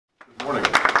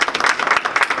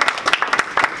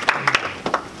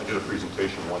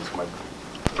presentation once,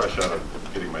 fresh out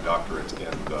of getting my doctorate,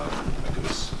 and I did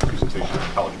this presentation at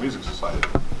the College Music Society,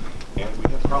 and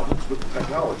we had problems with the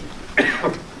technology.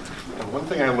 And one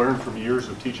thing I learned from years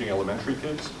of teaching elementary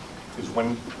kids is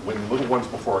when little ones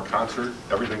before a concert,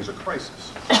 everything's a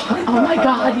crisis. Oh my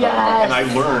God, yes. And I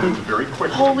learned very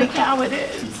quickly. Holy cow, it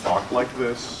is. To talk like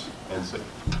this and say,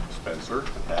 Spencer,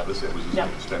 have a seat. It was his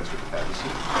name, Spencer,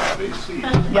 have a seat.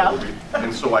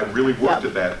 And so I really worked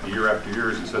at that year after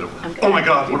year instead of, oh my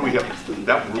God, what do we have?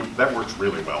 That works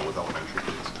really well with elementary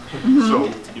kids.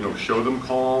 So, you know, show them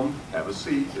calm, have a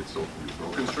seat. It's a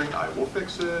broken string, I will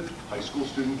fix it. High school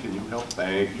student, can you help?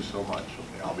 Thank you so much.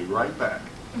 Okay, I'll be right back.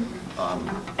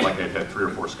 Like I'd had 3 or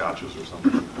 4 scotches or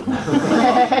something,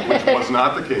 which was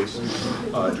not the case.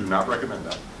 Do not recommend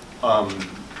that.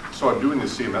 So I'm doing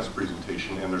this CMS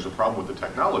presentation, and there's a problem with the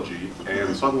technology,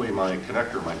 and suddenly my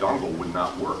connector, my dongle, would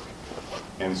not work.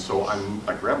 And so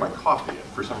I grabbed my coffee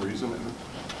for some reason, and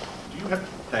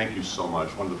thank you so much.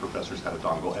 One of the professors had a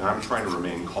dongle, and I'm trying to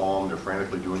remain calm. They're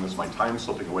frantically doing this. My time's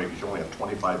slipping away because you only have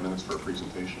 25 minutes for a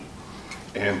presentation.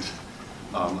 And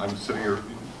I'm sitting here,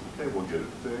 okay, we'll get it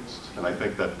fixed. And I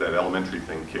think that elementary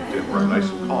thing kicked in where I'm nice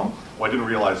and calm. Well, I didn't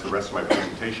realize the rest of my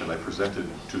presentation I presented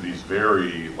to these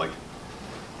very,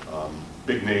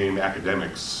 big name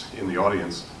academics in the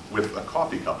audience with a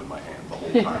coffee cup in my hand the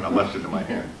whole time. I left it in my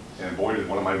hand. And boy, did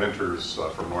one of my mentors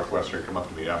from Northwestern come up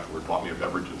to me afterward, bought me a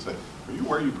beverage and said, are you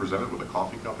where you presented with a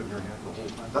coffee cup in your hand the whole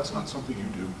time? That's not something you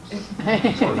do.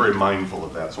 So I'm very mindful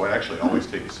of that. So I actually always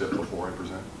take a sip before I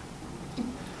present.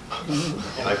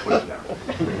 And I put it down.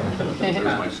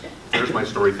 There's my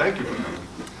story. Thank you for coming.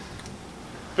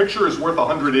 Picture is worth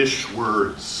 100-ish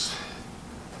words.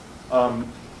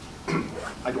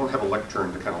 I don't have a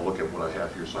lectern to kind of look at what I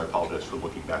have here, so I apologize for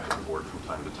looking back at the board from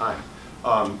time to time.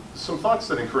 Some thoughts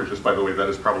that encourage us, by the way, that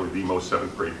is probably the most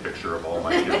 7th grade picture of all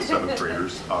my kids, 7th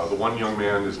graders. The one young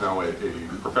man is now a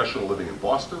professional living in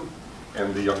Boston,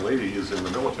 and the young lady is in the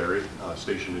military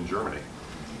stationed in Germany.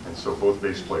 And so both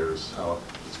bass players,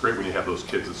 it's great when you have those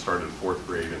kids that started in 4th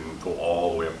grade and go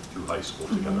all the way up through high school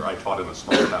together. I taught in a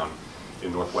small town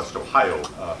in Northwest Ohio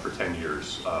for 10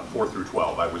 years, 4 through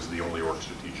 12. I was the only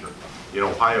orchestra teacher. In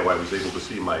Ohio, I was able to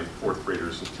see my 4th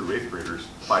graders through 8th graders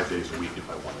 5 days a week if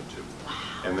I wanted to.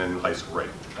 And then high school, right.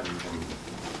 And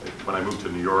when I moved to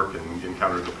New York and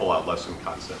encountered the pull-out lesson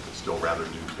concept, it's still rather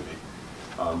new to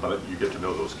me. But you get to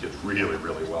know those kids really,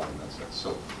 really well in that sense.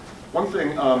 So one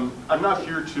thing, I'm not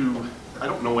here to, I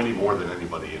don't know any more than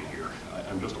anybody in here.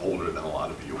 I'm just older than a lot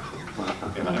of you.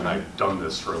 and I've done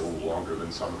this for a little longer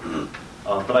than some of you.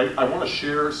 But I want to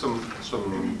share some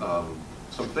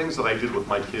things that I did with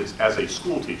my kids as a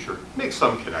school teacher, make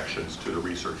some connections to the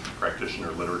research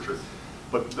practitioner literature,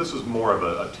 but this is more of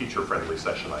a teacher-friendly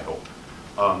session, I hope.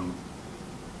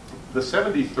 The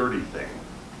 70-30 thing,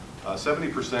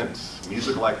 70%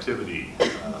 musical activity,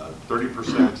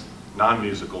 30%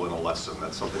 non-musical in a lesson.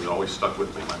 That's something that always stuck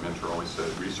with me. My mentor always said,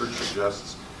 research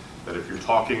suggests that if you're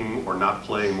talking or not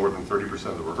playing more than 30%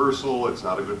 of the rehearsal, it's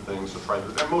not a good thing, so try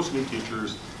to, and most new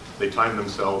teachers, they time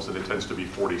themselves, and it tends to be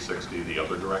 40-60 the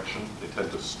other direction. They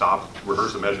tend to stop,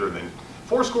 rehearse a measure, and then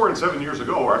 7 years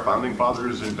ago, our founding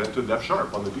fathers invented F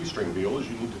sharp on the D string violas,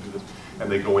 you need to do this. And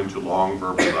they go into long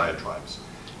verbal diatribes.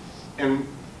 And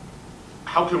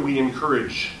how can we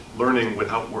encourage learning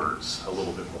without words a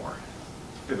little bit more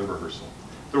in the rehearsal?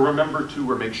 The remember to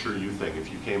or make sure you think.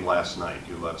 If you came last night,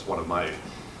 that's one of my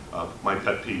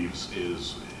pet peeves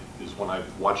is when I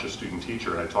watch a student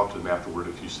teacher and I talk to them afterward,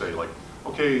 if you say like,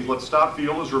 okay, let's stop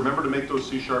violas, remember to make those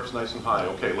C sharps nice and high.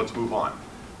 Okay, let's move on.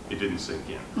 It didn't sink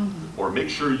in. Or make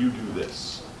sure you do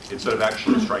this. Instead of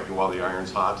actually striking while the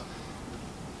iron's hot,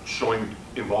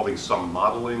 involving some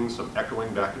modeling, some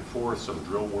echoing back and forth, some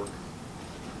drill work.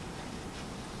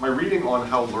 My reading on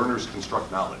how learners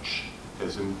construct knowledge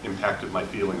has impacted my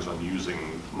feelings on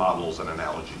using models and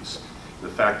analogies. The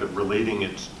fact that relating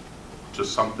it to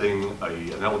something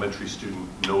an elementary student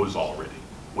knows already.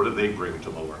 What do they bring to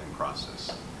the learning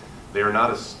process? They are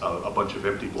not a bunch of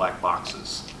empty black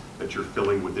boxes that you're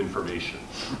filling with information.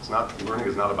 Learning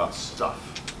is not about stuff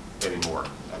anymore.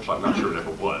 Actually, I'm not sure if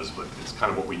it was, but it's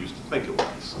kind of what we used to think it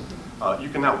was. You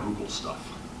can now Google stuff.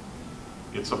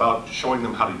 It's about showing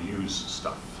them how to use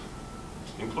stuff,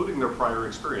 including their prior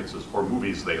experiences, or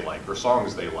movies they like, or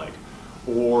songs they like,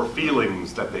 or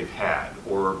feelings that they've had,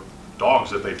 or dogs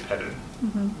that they've petted.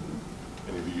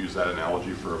 Any of you use that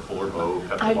analogy for a fuller bow,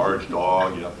 pet a large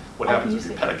dog? You know, what happens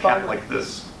if you pet a cat like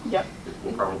this? Yep. It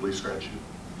will probably scratch you.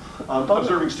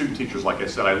 Observing student teachers, like I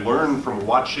said, I learn from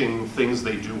watching things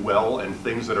they do well and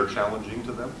things that are challenging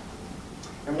to them.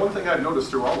 And one thing I've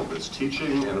noticed through all of this,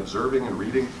 teaching and observing and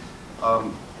reading,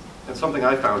 and And something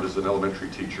I found as an elementary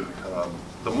teacher,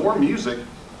 the more music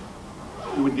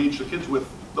you engage the kids with,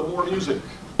 the more music,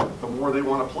 the more they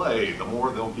want to play, the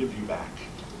more they'll give you back.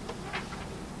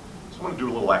 So I want to do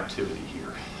a little activity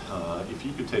here. If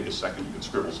you could take a second, you could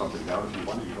scribble something down if you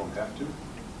want, you don't have to.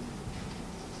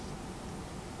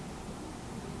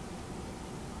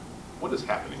 What is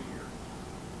happening here?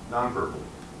 Nonverbal.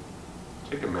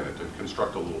 Take a minute and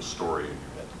construct a little story in your head.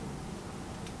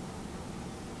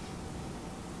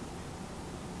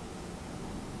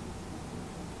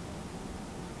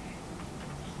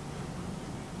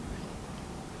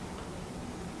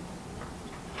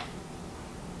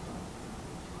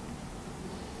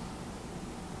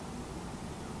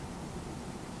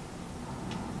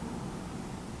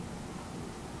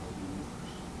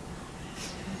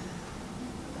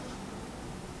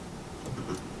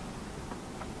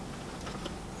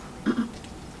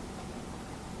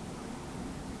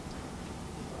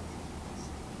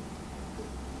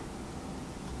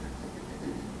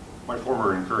 My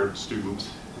former and current student,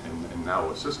 and now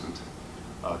assistant,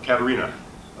 Katerina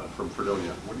from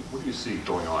Fredonia. What do you see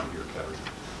going on here, Katerina?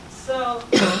 So,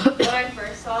 when I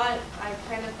first saw it, I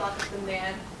kind of thought that the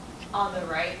man on the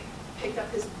right picked up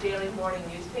his daily morning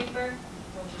newspaper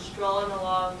and was just strolling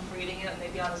along, reading it,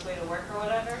 maybe on his way to work or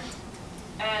whatever.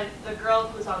 And the girl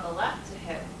who's on the left to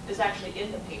him is actually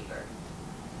in the paper.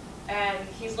 And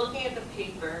he's looking at the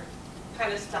paper,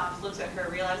 kind of stops, looks at her,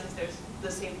 realizes there's the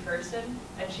same person,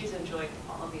 and she's enjoying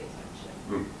all the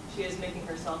attention. She is making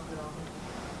herself known.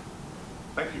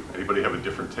 Thank you. Anybody have a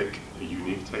different take, a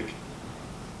unique take?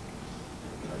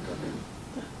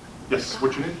 Yes,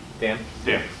 what's your name? Dan.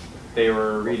 Dan. They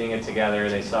were reading it together.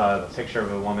 They saw a picture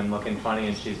of a woman looking funny,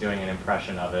 and she's doing an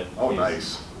impression of it. Oh,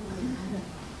 nice.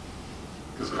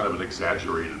 It's kind of an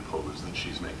exaggerated pose that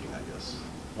she's making, I guess.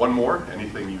 One more?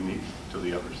 Anything unique to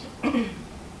the others?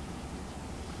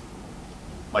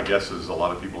 My guess is a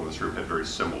lot of people in this room had very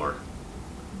similar.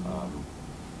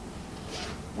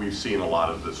 We've seen a lot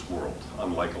of this world,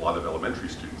 unlike a lot of elementary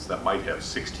students that might have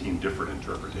 16 different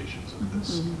interpretations of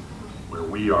this, where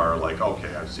we are like,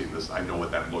 okay, I've seen this, I know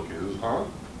what that look is, huh?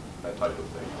 That type of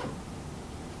thing.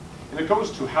 And it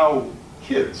goes to how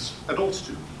kids, adults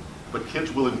do, but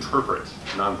kids will interpret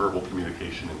nonverbal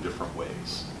communication in different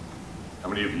ways. How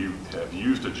many of you have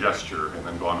used a gesture and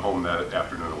then gone home that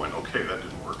afternoon and went, okay, that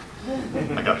didn't work.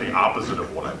 I got the opposite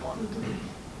of what I wanted.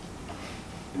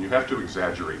 And you have to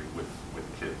exaggerate with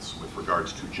kids with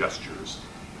regards to gestures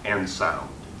and sound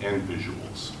and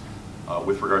visuals.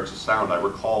 With regards to sound, I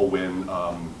recall when,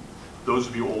 those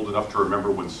of you old enough to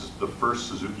remember when the first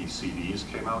Suzuki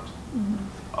CDs came out,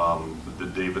 the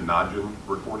David Nadjian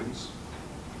recordings.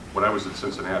 When I was at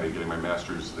Cincinnati getting my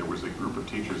master's, there was a group of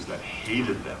teachers that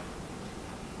hated them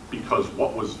because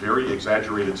what was very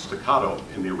exaggerated staccato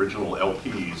in the original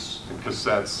LPs and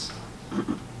cassettes,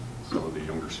 some of the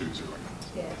younger students are like,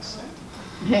 Yes.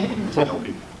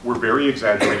 LP, were very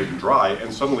exaggerated and dry,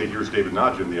 and suddenly here's David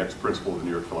Nadjian, the ex-principal of the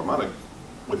New York Philharmonic,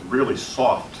 with really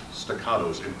soft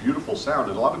staccatos and beautiful sound,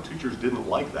 and a lot of teachers didn't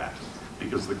like that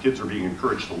because the kids are being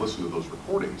encouraged to listen to those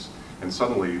recordings, and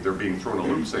suddenly they're being thrown a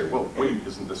loop saying, well, wait,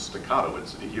 isn't this staccato?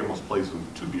 He almost plays them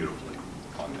too beautifully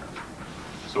on there.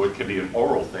 So it can be an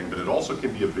oral thing, but it also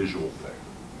can be a visual thing.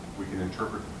 We can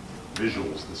interpret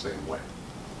visuals the same way.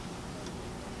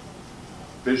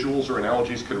 Visuals or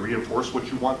analogies can reinforce what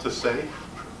you want to say.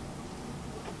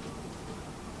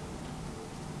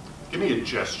 Give me a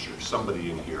gesture,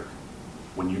 somebody in here,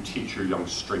 when you teach your young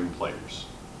string players.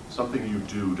 Something you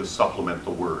do to supplement the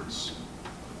words.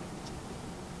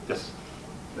 Yes?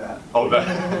 That. Oh,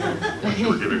 that. You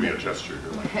were giving me a gesture.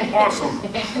 You're like, awesome.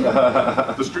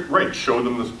 Right, show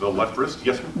them the left wrist.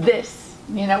 Yes, ma'am? This,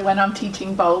 you know, when I'm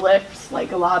teaching bow lifts,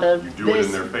 like a lot of You do this. it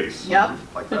in their face. Yep.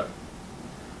 Like that.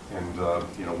 And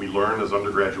you know, we learn as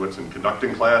undergraduates in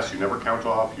conducting class, you never count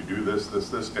off, you do this, this,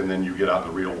 this, and then you get out in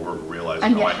the real world and realize,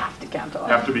 And no, you I have to count off.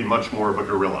 have to be much more of a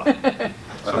gorilla.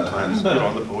 Sometimes get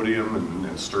on the podium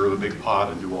and stir the big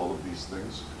pot and do all of these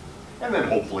things. And then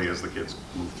hopefully as the kids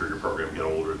move through your program and get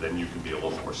older, then you can be a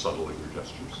little more subtle in your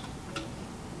gestures.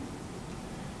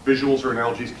 Visuals or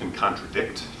analogies can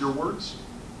contradict your words.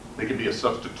 They can be a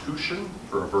substitution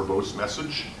for a verbose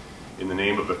message. In the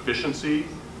name of efficiency,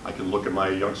 I can look at my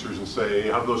youngsters and say,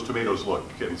 how do those tomatoes look?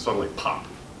 And suddenly pop.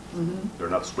 They're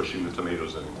not squishing the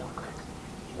tomatoes anymore.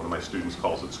 One of my students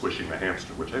calls it squishing the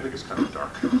hamster, which I think is kind of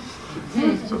dark.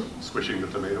 So squishing the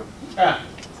tomato.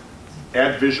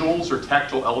 Add visuals or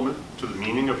tactile element to the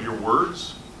meaning of your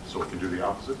words, so it can do the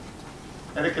opposite.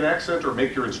 And it can accent or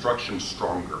make your instruction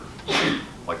stronger,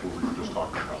 like what we were just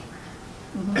talking about.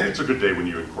 And it's a good day when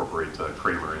you incorporate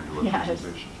Kramer into a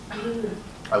presentation.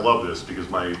 I love this because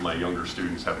my younger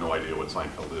students have no idea what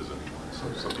Seinfeld is anymore.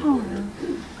 So some people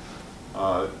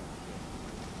are here.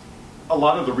 A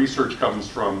lot of the research comes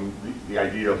from the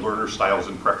idea of learner styles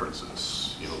and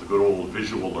preferences. You know, the good old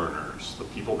visual learners, the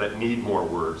people that need more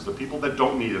words, the people that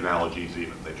don't need analogies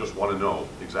even. They just want to know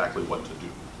exactly what to do.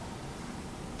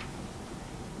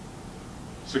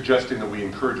 Suggesting that we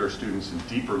encourage our students in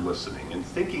deeper listening and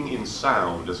thinking in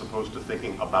sound as opposed to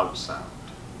thinking about sound.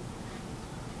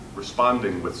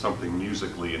 Responding with something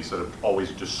musically instead of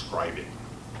always describing.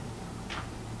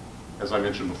 As I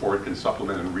mentioned before, it can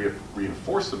supplement and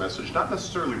reinforce the message, not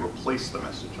necessarily replace the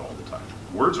message all the time.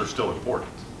 Words are still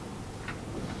important.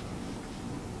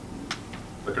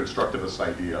 The constructivist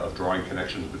idea of drawing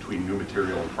connections between new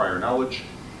material and prior knowledge.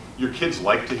 Your kids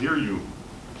like to hear you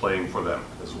playing for them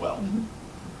as well. Mm-hmm.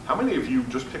 How many of you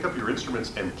just pick up your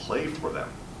instruments and play for them?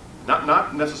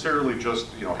 Not necessarily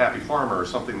just, you know, Happy Farmer or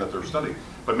something that they're studying,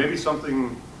 but maybe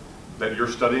something that you're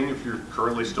studying if you're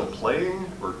currently still playing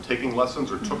or taking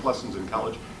lessons or took lessons in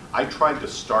college. I tried to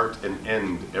start and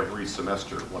end every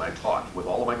semester when I taught with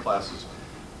all of my classes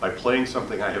by playing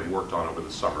something I had worked on over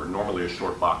the summer, normally a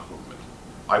short Bach movement.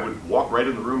 I would walk right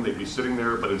in the room, they'd be sitting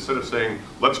there, but instead of saying,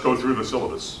 let's go through the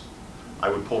syllabus, I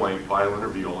would pull my violin or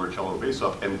viola or cello or bass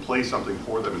up and play something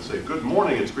for them and say, good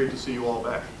morning, it's great to see you all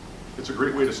back. It's a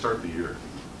great way to start the year.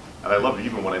 And I loved it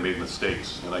even when I made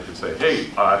mistakes. And I could say, hey,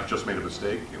 I just made a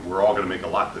mistake, and we're all going to make a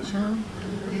lot this year.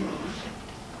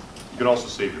 You can also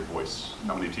save your voice.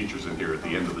 How many teachers in here at the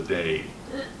end of the day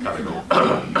kind of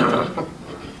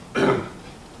go,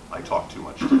 I talk too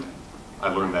much today.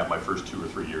 I learned that my first 2 or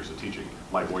 3 years of teaching.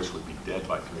 My voice would be dead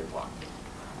by 3 o'clock.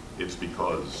 It's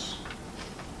because,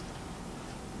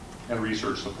 and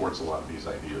research supports a lot of these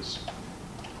ideas.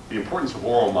 The importance of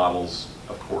oral models,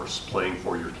 of course, playing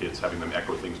for your kids, having them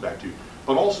echo things back to you,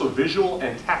 but also visual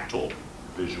and tactile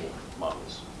visual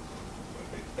models.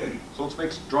 So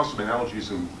let's draw some analogies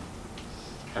and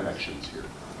connections here.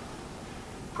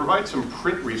 Provide some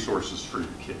print resources for your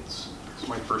kids. That's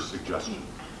my first suggestion.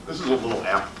 This is a little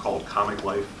app called Comic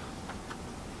Life.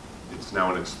 It's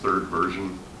now in its 3rd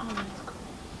version.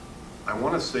 I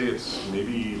want to say it's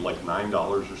maybe like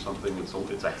 $9 or something.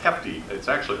 It's a hefty, it's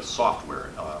actually a software,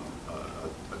 a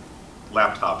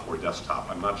laptop or desktop.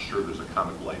 I'm not sure there's a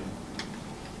Comic Life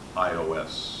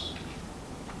iOS.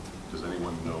 Does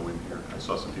anyone know in here? I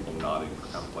saw some people nodding for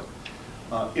Comic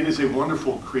Life. It is a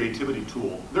wonderful creativity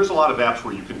tool. There's a lot of apps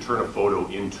where you can turn a photo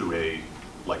into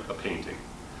like a painting.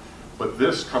 But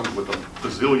this comes with a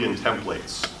bazillion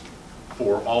templates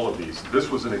for all of these. This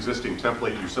was an existing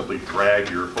template. You simply drag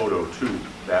your photo to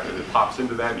that and it pops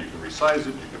into that. You can resize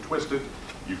it, you can twist it,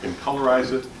 you can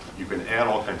colorize it, you can add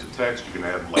all kinds of text, you can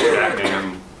add like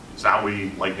Batman,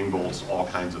 Zowie, lightning bolts, all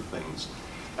kinds of things.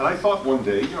 And I thought one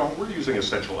day, you know, we're using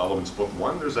Essential Elements Book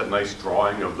 1. There's that nice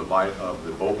drawing of the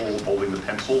Bogle holding the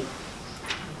pencil.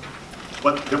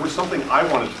 But there was something I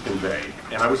wanted to convey,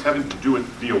 and I was having to do it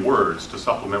via words to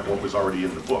supplement what was already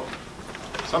in the book.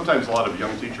 Sometimes a lot of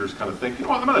young teachers kind of think, you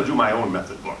know what, I'm going to do my own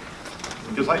method book.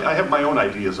 Because I have my own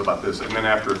ideas about this, and then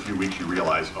after a few weeks you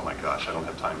realize, oh my gosh, I don't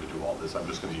have time to do all this. I'm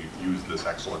just going to use this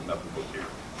excellent method book here.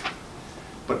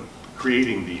 But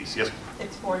creating these, yes?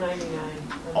 It's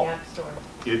 $4.99 on the App Store.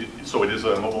 So it is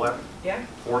a mobile app? Yeah.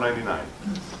 $4.99.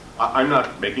 I'm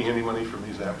not making any money from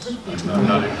these apps.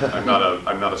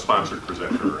 I'm not a sponsored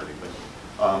presenter or anything.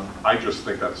 I just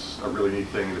think that's a really neat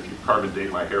thing. If you carbon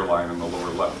date my hairline in the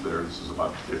lower left there, this is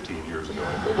about 15 years ago,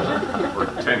 or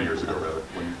 10 years ago rather,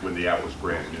 when the app was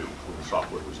brand new, when the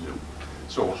software was new.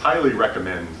 So highly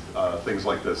recommend things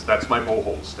like this. That's my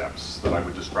bow-hold steps that I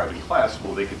would describe in class.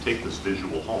 Well, they could take this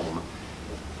visual home,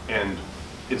 and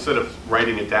instead of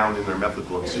writing it down in their method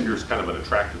books, here's kind of an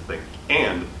attractive thing.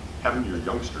 And having your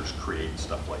youngsters create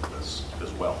stuff like this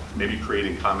as well. Maybe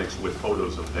creating comics with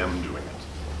photos of them doing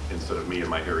it, instead of me and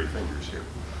my hairy fingers here.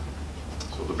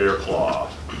 So the bear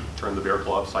claw, turn the bear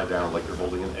claw upside down like you're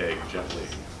holding an egg gently.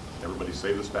 Everybody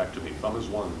say this back to me. Thumb is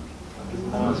 1.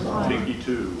 Pinky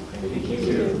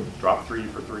 2. Drop 3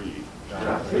 for 3.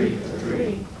 Drop 3 for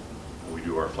 3. We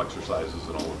do our flexercises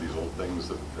and all of these old things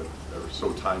that are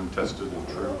so time tested and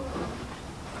true.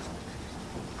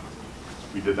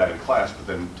 We did that in class, but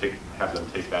then have them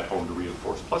take that home to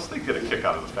reinforce. Plus they get a kick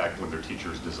out of the fact when their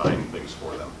teachers design things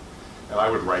for them. And I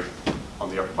would write on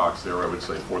the upper box there, I would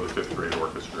say for the 5th grade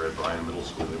orchestra at Bryan Middle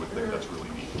School. They would think that's really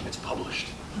neat. It's published.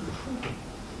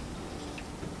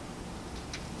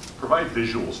 Provide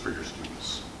visuals for your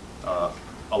students.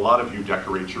 A lot of you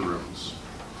decorate your rooms.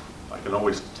 I can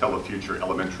always tell a future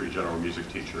elementary general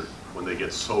music teacher when they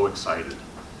get so excited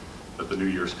that the new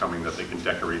year's coming, that they can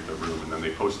decorate their room, and then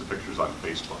they post the pictures on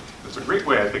Facebook. It's a great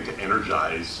way, I think, to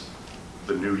energize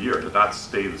the new year, to not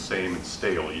stay the same and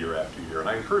stale year after year. And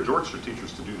I encourage orchestra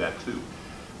teachers to do that too.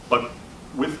 But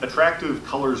with attractive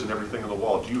colors and everything on the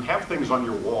wall, do you have things on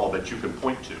your wall that you can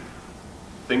point to?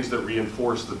 Things that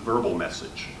reinforce the verbal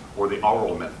message, or the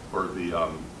oral method, or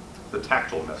the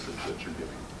tactile message that you're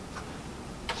giving.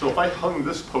 So if I hung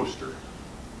this poster,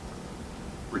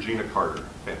 Regina Carter,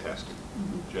 fantastic,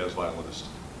 jazz violinist.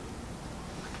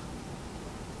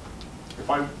 If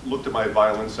I looked at my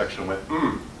violin section and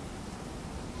went,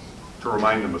 to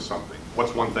remind them of something,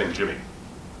 what's one thing, Jimmy,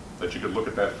 that you could look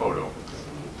at that photo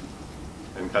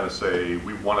and kind of say,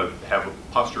 we want to have a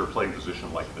posture or playing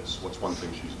position like this. What's one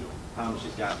thing she's doing?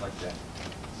 She's got like that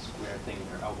square thing in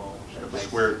her elbow.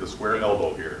 The square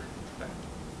elbow here. Okay.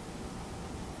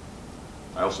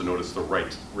 I also noticed the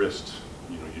right wrist.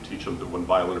 You know, you teach them to, when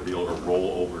violin, to be able to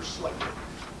roll over slightly.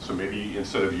 So maybe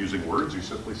instead of using words, you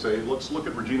simply say, let's look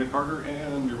at Regina Carter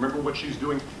and remember what she's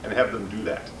doing, and have them do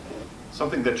that.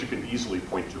 Something that you can easily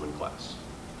point to in class.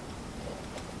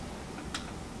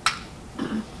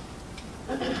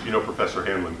 If you know Professor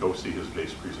Hanlon, go see his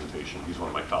bass presentation. He's one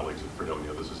of my colleagues at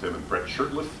Fredonia. This is him and Brett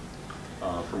Shirtliff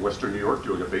from Western New York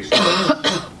doing a bass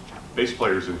class. Bass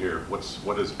players in here,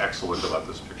 what is excellent about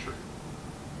this picture?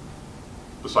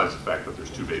 Besides the fact that there's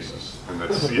two basses, and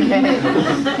that's and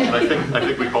I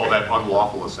think we call that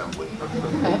unlawful assembly.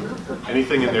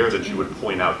 Anything in there that you would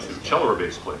point out to? Cello or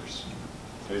bass players?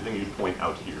 Anything you'd point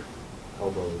out here?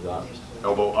 Elbows up.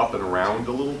 Elbow up and around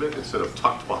a little bit instead of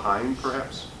tucked behind,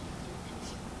 perhaps?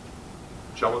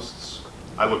 Cellists?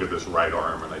 I look at this right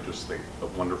arm and I just think a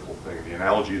wonderful thing. The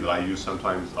analogy that I use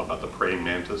sometimes about the praying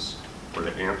mantis or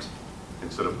the ant,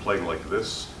 instead of playing like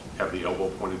this, have the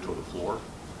elbow pointed to the floor.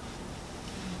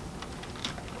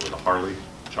 Or the Harley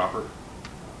chopper.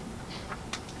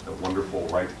 That wonderful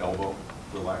right elbow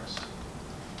relaxed.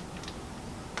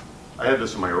 I had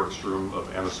this in my orchestra room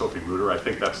of Anna Sophie Mutter. I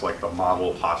think that's like the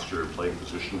model posture and playing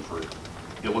position for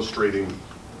illustrating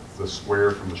the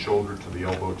square from the shoulder to the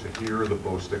elbow to here, the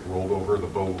bow stick rolled over, the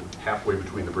bow halfway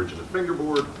between the bridge and the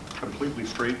fingerboard, completely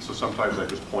straight, so sometimes I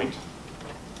just point.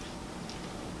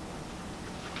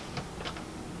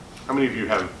 How many of you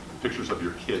have pictures of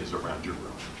your kids around your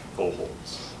room? Bow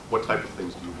holds. What type of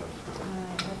things do you have?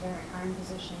 Their arm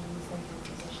positions, their hand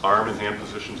positions. Arm and hand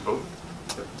positions, both?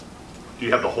 Okay. Do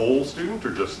you have the whole student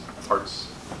or just parts?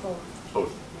 Both.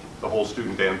 Both. The whole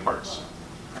student and parts.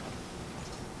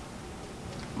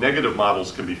 Negative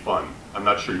models can be fun. I'm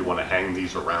not sure you want to hang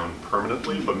these around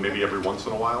permanently, but maybe every once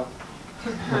in a while.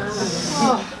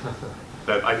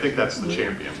 I think that's the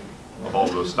champion of all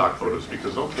those stock photos,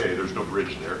 because okay, there's no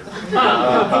bridge there. It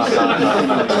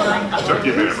took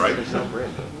you a minute, right?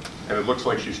 And it looks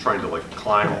like she's trying to like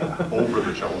climb over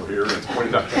the cello here, and it's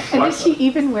pointed out. And is she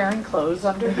even wearing clothes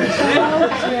under her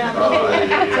clothes? I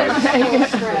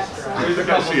think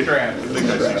I see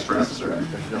straps.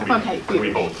 Okay,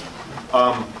 We both.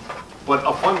 But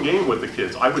a fun game with the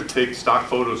kids, I would take stock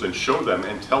photos and show them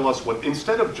and tell us what,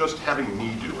 instead of just having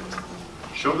me do it,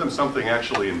 show them something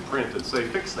actually in print and say,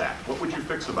 fix that. What would you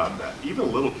fix about that?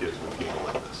 Even little kids would giggle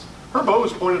like this. Her bow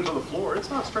is pointed to the floor. It's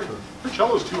not straight. Her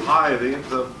cello's too high.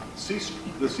 The C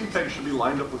peg should be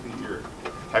lined up with the ear.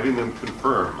 Having them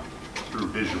confirm through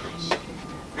visuals.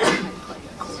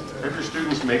 Have your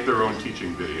students make their own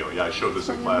teaching video. Yeah, I showed this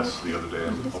in class the other day,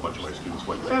 and a whole bunch of my students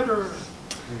went, better.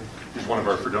 He's one of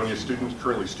our Fredonia students,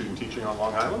 currently student teaching on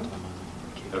Long Island,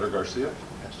 Heather Garcia.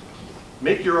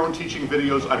 Make your own teaching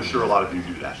videos. I'm sure a lot of you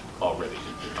do that already.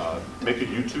 Make a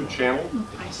YouTube channel.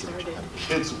 I started.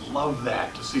 Kids love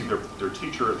that, to see their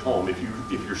teacher at home. If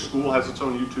your school has its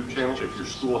own YouTube channel, if your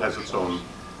school has its own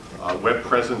web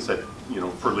presence that,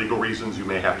 for legal reasons you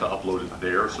may have to upload it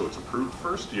there so it's approved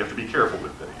first, you have to be careful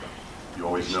with video. You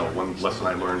always know, one lesson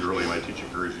I learned early in my teaching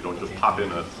career is you don't just pop in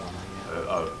a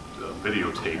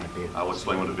videotape. I'll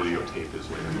explain what a videotape is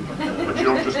later. But you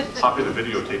don't just pop in a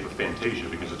videotape of Fantasia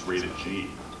because it's rated G.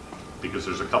 Because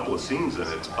there's a couple of scenes in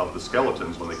it of the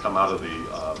skeletons when they come out of the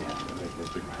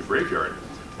graveyard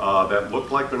that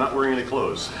look like they're not wearing any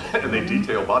clothes. And they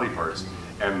detail body parts.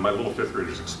 And my little fifth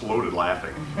graders exploded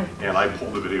laughing. And I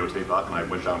pulled the videotape out and I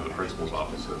went down to the principal's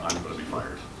office and said, I'm going to be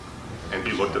fired. And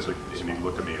he looked at me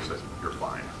and said, you're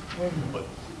fine. But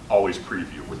always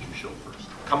preview what you show first.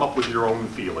 Come up with your own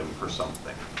feeling for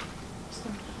something.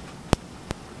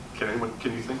 Can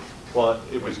you think? Well,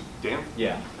 It was Dan?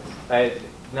 yeah. I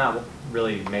not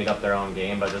really made up their own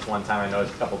game, but just one time I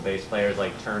noticed a couple bass players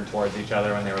like turned towards each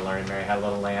other when they were learning Mary Had a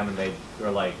Little Lamb, and they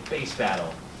were like, bass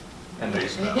battle. And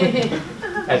Bass battle.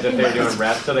 as if they were doing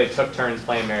reps, so they took turns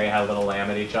playing Mary Had a Little Lamb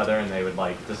at each other, and they would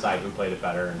like decide who played it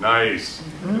better. Nice.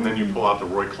 And then you pull out the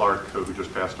Roy Clark, who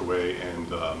just passed away,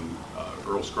 and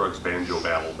Earl Scruggs banjo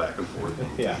battle back and forth.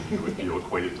 Yeah. You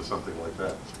equate it to something like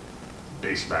that.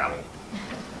 Bass battle.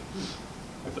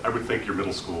 I would think your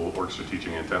middle school orchestra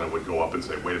teaching antenna would go up and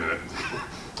say, wait a minute,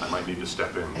 I might need to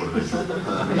step in. What are they doing?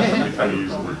 They kind of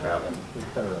use the word battle.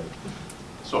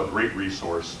 So a great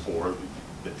resource for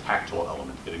the tactile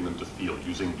element, getting them to feel,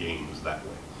 using games that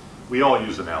way. We all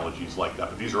use analogies like that,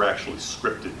 but these are actually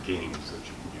scripted games that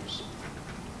you can use.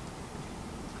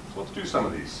 So let's do some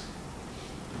of these.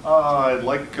 I'd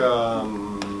like a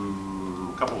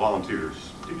couple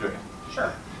volunteers. DJ.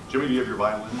 Sure. Jimmy, do you have your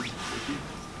violin with you?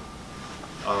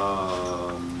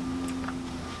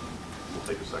 We'll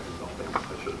take a second. I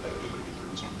should have had everybody get their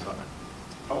instruments on.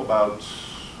 How about,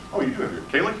 oh, you do have your,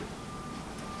 Kaylee?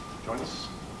 Join us.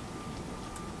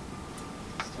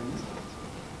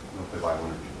 I'll play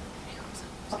violin.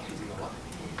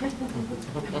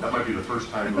 That might be the first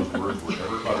time those words were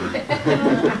ever uttered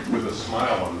with a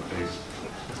smile on the face.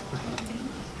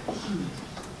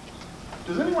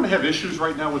 Does anyone have issues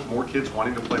right now with more kids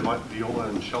wanting to play viola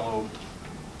and cello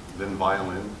than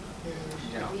violin?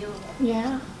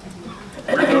 Yeah.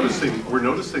 We're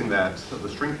noticing that the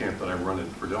string camp that I run at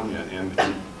Fredonia and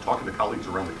talking to colleagues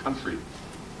around the country,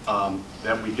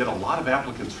 that we get a lot of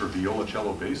applicants for viola,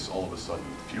 cello, bass all of a sudden,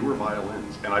 fewer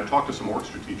violins. And I've talked to some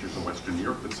orchestra teachers in Western New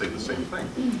York that say the same thing.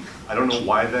 I don't know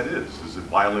why that is. Is it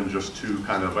violin just too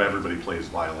kind of, everybody plays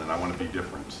violin, I want to be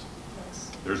different?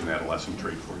 There's an adolescent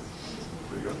trait for you.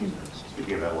 There you go.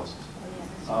 Speaking of adolescents.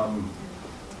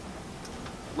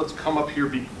 Let's come up here,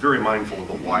 be very mindful of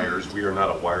the wires. We are not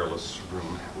a wireless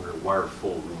room, we're a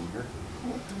wire-full room here.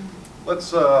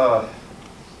 Let's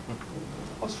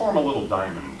form a little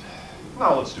diamond.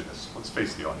 Now let's do this. Let's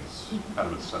face the audience, kind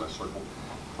of in the center circle.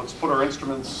 Let's put our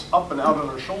instruments up and out on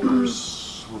our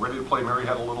shoulders. We're ready to play Mary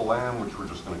Had a Little Lamb, which we're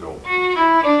just going to go.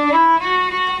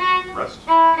 Rest,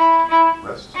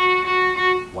 rest,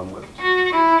 one lift.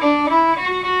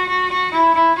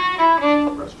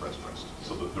 Rest, rest, rest.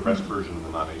 So the rest version and the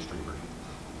non-A string version.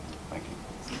 Thank you.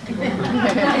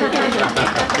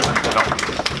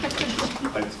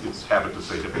 It's habit to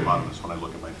say hippopotamus when I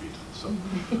look at my feet. So,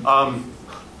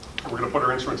 we're going to put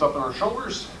our instruments up on our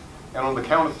shoulders, and on the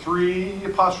count of 3,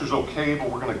 posture's okay, but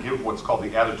we're going to give what's called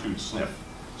the attitude sniff.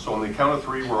 So on the count of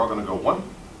 3, we're all going to go 1,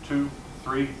 2,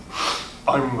 3.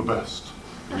 I'm the best.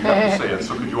 And you have to say it.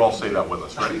 So could you all say that with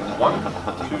us? Ready?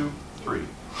 1, 2, 3.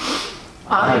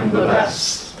 I'm the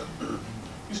best.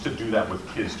 Used to do that with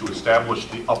kids to establish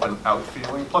the up and out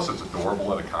feeling. Plus it's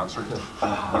adorable at a concert.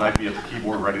 When I'd be at the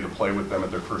keyboard ready to play with them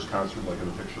at their first concert, like in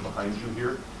the picture behind you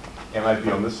here. And I'd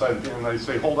be on this side, and I'd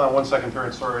say, hold on 1 second,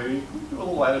 parents, sorry, do a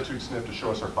little attitude sniff to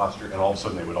show us our posture, and all of a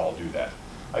sudden they would all do that.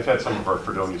 I've had some of our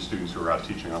Fredonia students who are out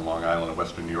teaching on Long Island and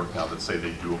Western New York now that say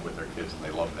they do it with their kids and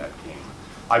they love that game.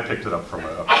 I picked it up from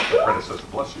a predecessor,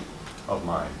 bless you, of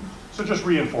mine. So just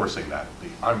reinforcing that, the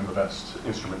I'm the best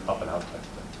instrument up and out type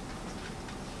thing.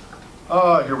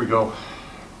 Here we go.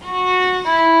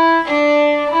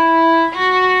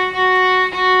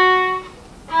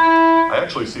 I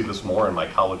actually see this more in my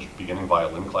college beginning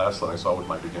violin class than I saw with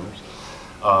my beginners.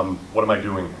 What am I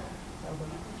doing?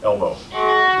 Elbow.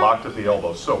 Locked at the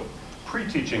elbow. So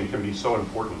pre-teaching can be so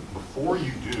important. Before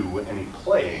you do any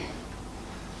playing,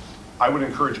 I would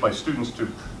encourage my students to,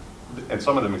 and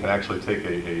some of them can actually take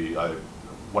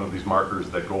one of these markers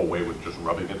that go away with just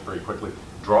rubbing it very quickly,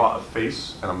 draw a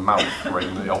face and a mouth right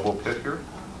in the elbow pit here.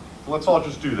 Let's all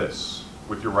just do this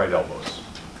with your right elbows.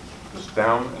 Just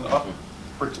down and up.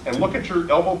 And look at your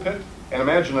elbow pit and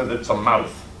imagine that it's a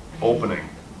mouth opening,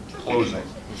 closing.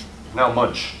 Now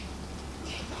munch.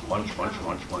 Munch, munch,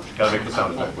 munch, munch. You gotta make the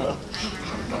sound effect. Munch,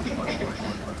 munch, munch, munch,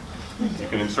 munch. You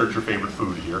can insert your favorite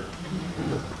food here.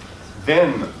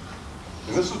 Then,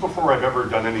 and this is before I've ever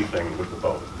done anything with the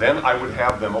bow, then I would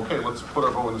have them, okay, let's put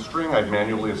our bow in the string. I'd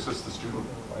manually assist the student.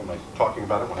 Why am I talking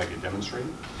about it when I get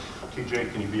demonstrated?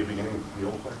 TJ, can you be a beginning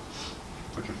field player?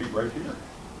 Put your feet right here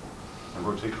and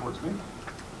rotate towards me.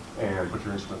 And put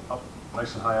your instrument up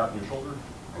nice and high out in your shoulder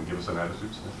and give us an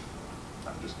attitude sniff.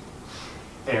 I'm just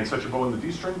kidding. And set your bow in the D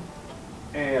string.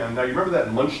 And now you remember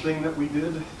that munch thing that we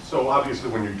did? So obviously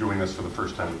when you're doing this for the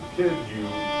first time with a kid,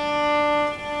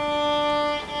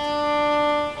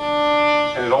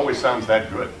 and it always sounds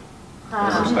that good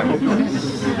the first time you do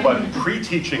it. But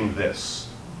pre-teaching this,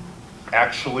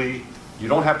 actually, you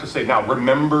don't have to say, now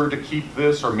remember to keep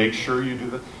this or make sure you do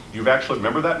that. You've actually,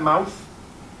 remember that mouth?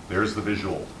 There's the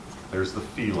visual. There's the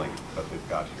feeling that they've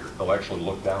got here. They'll actually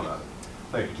look down on it.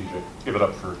 Thank you, TJ. Give it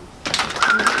up for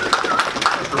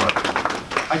Mr. Mudd.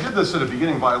 I did this at a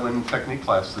beginning violin technique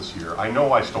class this year. I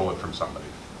know I stole it from somebody.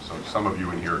 So some of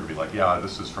you in here would be like, yeah,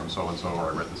 this is from so-and-so,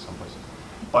 or I read this someplace.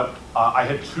 But I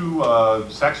had two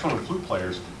saxophone and flute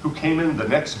players who came in the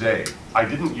next day. I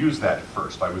didn't use that at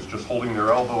first. I was just holding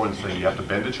their elbow and saying, you have to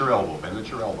bend at your elbow, bend at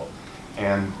your elbow.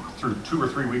 And through 2 or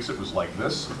 3 weeks, it was like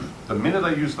this. The minute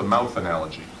I used the mouth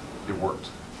analogy, it worked.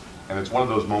 And it's one of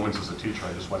those moments as a teacher,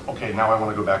 I just went, okay, now I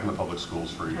want to go back into public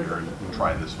schools for a year and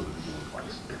try this with a beginning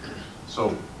class.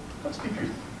 So let's keep you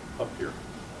up here.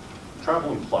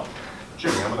 Traveling pluck.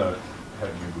 Jimmy, I'm going to have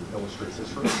you illustrate this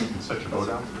for us. You can set your bow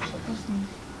down for a second.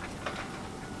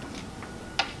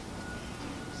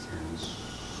 And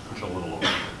scooch a little over.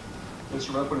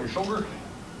 Instrument up on your shoulder.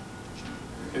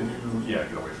 Can you, yeah,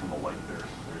 get away from the light there. There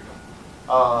you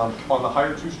go. On the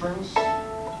higher 2 strings,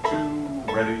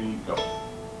 2, ready, go.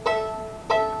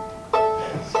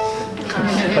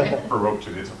 Baroque to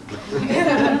this.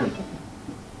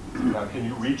 Now, can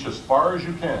you reach as far as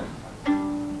you can?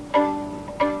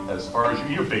 As far as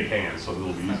you have big hands, so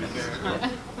it'll be easy.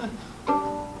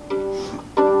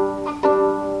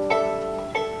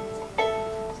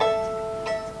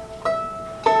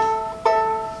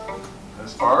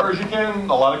 As far as you can.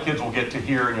 A lot of kids will get to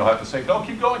here, and you'll have to say, "No,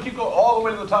 keep going, all the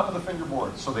way to the top of the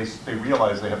fingerboard." So they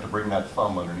realize they have to bring that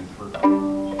thumb underneath for.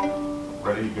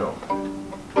 Ready, go.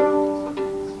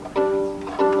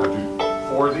 Now do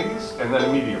 4 of these, and then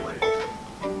immediately.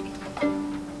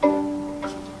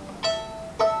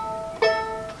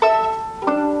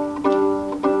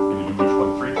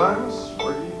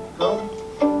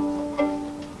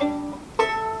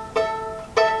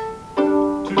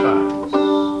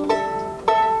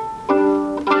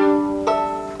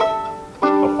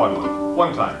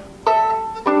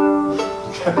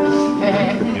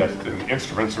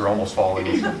 Instruments are almost falling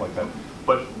and stuff like that.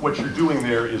 But what you're doing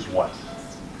there is what?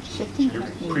 Shifting. You're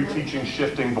pre-teaching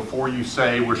shifting before you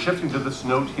say, we're shifting to this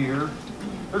note here.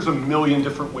 There's a million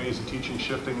different ways of teaching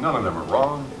shifting. None of them are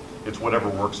wrong. It's whatever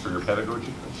works for your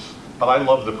pedagogy. But I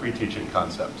love the pre-teaching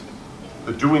concept.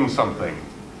 The doing something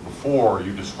before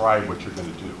you describe what you're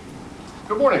going to do.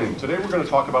 Good morning. Today we're going to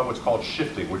talk about what's called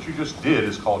shifting. What you just did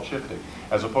is called shifting,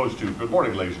 as opposed to, good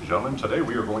morning, ladies and gentlemen. Today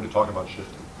we are going to talk about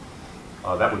shifting.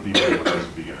 That would be me when I was a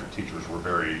beginner. Teachers were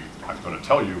very, I'm going to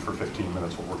tell you for 15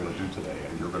 minutes what we're going to do today,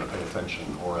 and you're going to pay attention,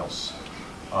 or else.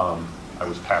 I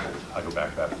was paddled. I go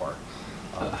back that far.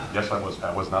 Yes, I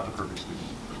was not the perfect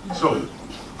student. So,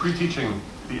 pre-teaching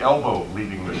the elbow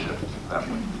leading the shift that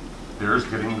way. There's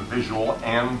getting the visual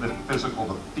and the physical,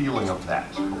 the feeling of that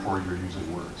before you're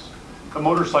using words. The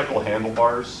motorcycle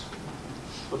handlebars.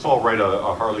 Let's all write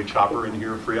a Harley chopper in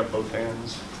here, free up both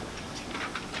hands.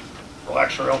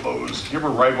 Relax your elbows. You ever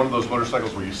ride one of those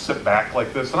motorcycles where you sit back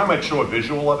like this? And I might show a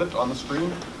visual of it on the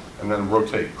screen, and then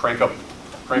rotate, crank up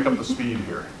the speed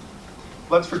here.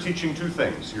 That's for teaching 2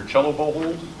 things. Your cello bow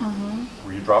hold,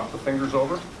 where you drop the fingers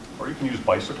over, or you can use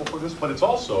bicycle for this, but it's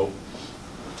also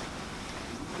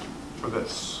for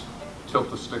this. Tilt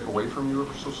the stick away from you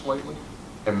ever so slightly.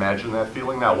 Imagine that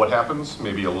feeling. Now what happens?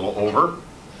 Maybe a little over,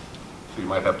 so you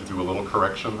might have to do a little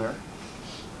correction there.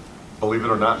 Believe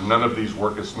it or not, none of these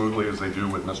work as smoothly as they do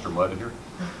with Mr. Mudd here,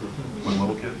 with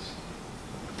little kids.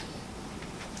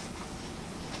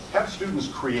 Have students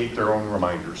create their own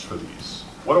reminders for these.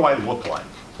 What do I look like?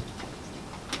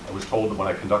 I was told that when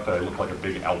I conducted, I look like a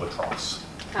big albatross.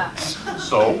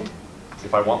 So,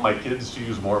 if I want my kids to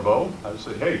use more bow, I would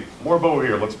say, hey, more bow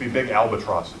here, let's be big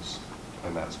albatrosses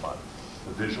in that spot.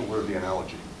 The visual or the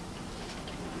analogy.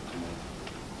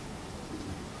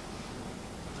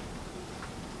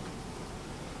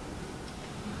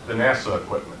 The NASA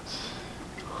equipment.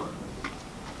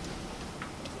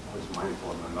 Always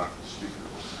mindful I'm going to knock the speaker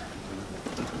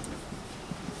over.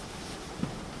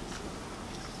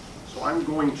 So I'm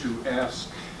going to ask,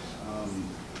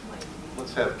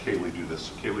 let's have Kaylee do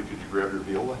this. Kaylee, could you grab your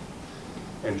viola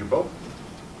and your bow?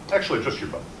 Actually, just your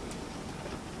bow.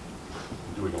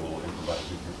 I'm doing a little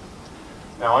improvising here.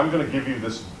 Now I'm going to give you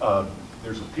this,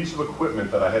 there's a piece of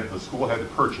equipment that the school had to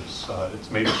purchase.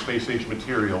 It's made of space-age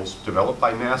materials developed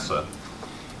by NASA,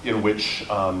 in which you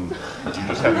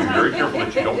just have to be very careful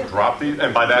that you don't drop these.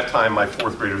 And by that time, my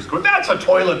 4th graders go, that's a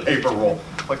toilet paper roll.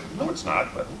 Like, no, it's not.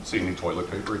 I don't see any toilet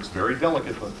paper. It's very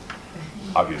delicate, but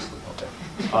obviously,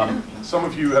 okay. Some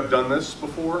of you have done this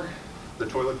before, the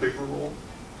toilet paper roll.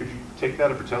 Could you take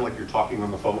that and pretend like you're talking on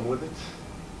the phone with it?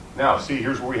 Now, see,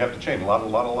 here's where we have to change. A lot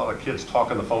of kids talk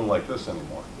on the phone like this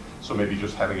anymore. So maybe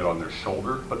just having it on their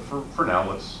shoulder, but for now,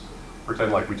 let's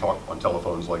pretend like we talk on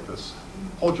telephones like this.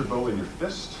 Hold your bow in your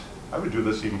fist. I would do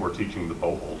this even when we're teaching the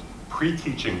bow hold.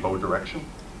 Pre-teaching bow direction.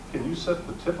 Can you set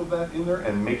the tip of that in there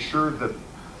and make sure that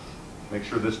Make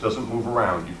sure this doesn't move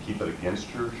around. You keep it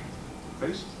against your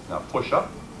face. Now push up,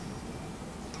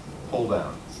 pull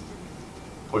down.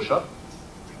 Push up,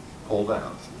 pull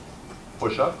down.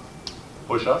 Push up,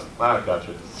 push up. Ah,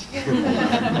 gotcha.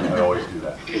 I always do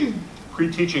that.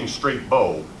 Pre-teaching straight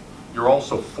bow, you're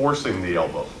also forcing the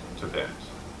elbow to bend.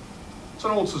 It's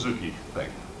an old Suzuki thing,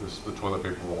 the toilet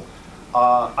paper roll.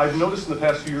 I've noticed in the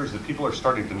past few years that people are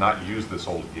starting to not use this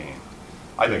old game.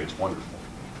 I think it's wonderful.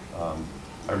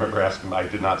 I remember asking, I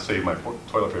did not save my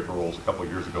toilet paper rolls a couple of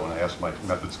years ago, and I asked my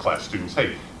methods class students,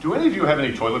 hey, do any of you have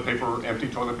any toilet paper, empty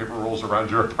toilet paper rolls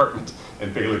around your apartment?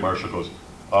 And Bailey Marshall goes,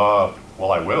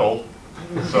 well, I will.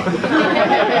 So I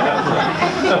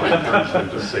encourage them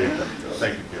to save them.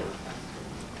 Thank you, Caleb.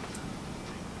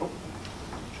 Oh.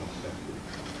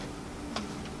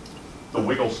 The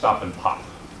wiggle, stop, and pop.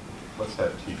 Let's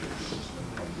have TJ do this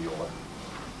on viola.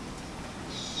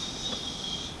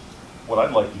 What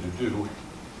I'd like you to do,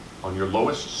 on your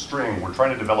lowest string, we're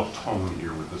trying to develop tone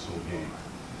here with this little game.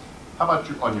 How about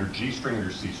on your G string or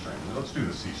your C string? Let's do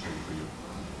the C string for you.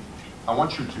 I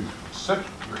want you to set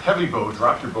your heavy bow,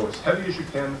 drop your bow as heavy as you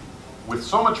can, with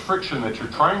so much friction that you're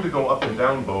trying to go up and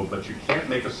down bow, but you can't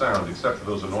make a sound except for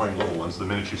those annoying little ones. The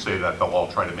minute you say that, they'll all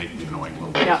try to make the annoying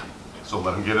little ones. Yeah. So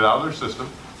let them get it out of their system,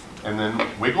 and then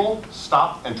wiggle,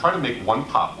 stop, and try to make one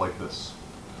pop like this.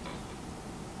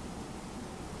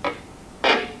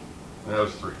 That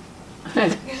was 3.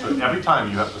 So every time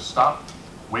you have to stop,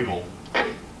 wiggle.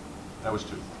 That was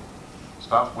 2.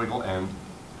 Stop, wiggle, and.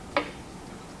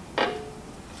 That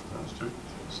was 2.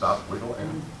 Stop, wiggle,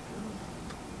 and.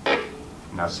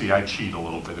 Now see, I cheat a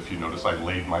little bit. If you notice, I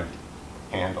laid my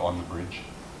hand on the bridge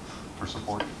for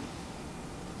support.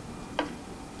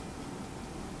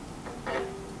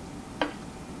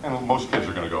 And most kids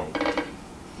are going to go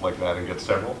like that and get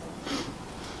several.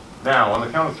 Now, on the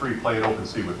count of 3, play an open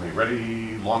C with me.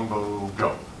 Ready, longbow,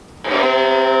 go.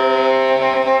 Yeah.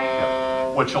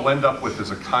 What you'll end up with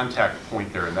is a contact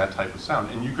point there in that type of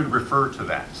sound, and you can refer to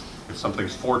that if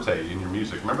something's forte in your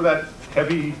music. Remember that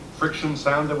heavy friction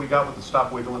sound that we got with the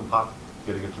stop, wiggle, and pop?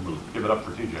 Getting it to move. Give it up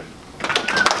for TJ.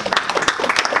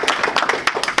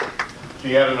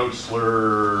 The add a note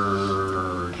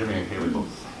slur, Jimmy and Kaylee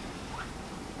both.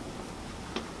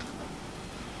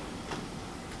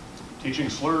 Teaching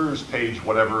slurs, page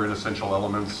whatever in essential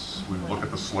elements. We look at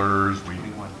the slurs.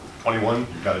 21, you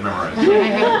got it memorized.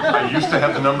 I used to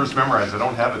have the numbers memorized. I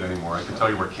don't have it anymore. I can tell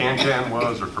you where can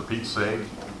was, or for Pete's sake.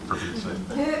 For Pete's sake.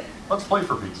 Let's play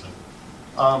for Pete's sake.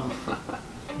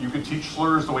 You can teach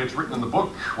slurs the way it's written in the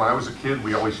book. When I was a kid,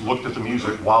 we always looked at the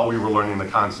music while we were learning the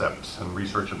concept, and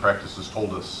research and practices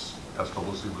told us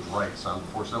Pestalozzi was right, sound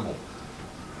before symbol.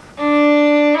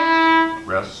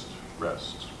 Rest,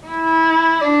 rest.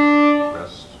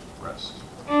 Rest, rest.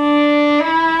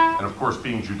 And of course,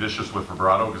 being judicious with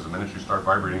vibrato, because the minute you start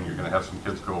vibrating, you're going to have some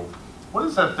kids go, what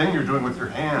is that thing you're doing with your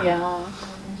hand? Yeah.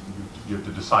 You have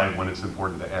to decide when it's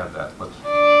important to add that, but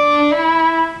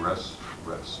rest,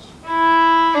 rest.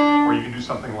 Or you can do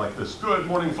something like this. Good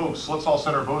morning, folks. Let's all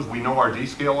set our bows. We know our D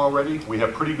scale already. We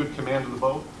have pretty good command of the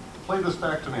bow. Play this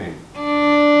back to me.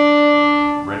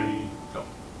 Ready, go.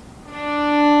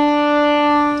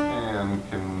 And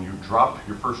can you drop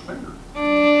your first finger?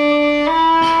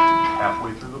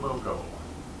 Halfway through the bow, go.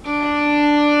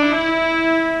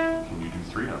 Can you do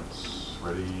 3 notes?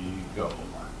 Ready, go.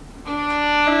 A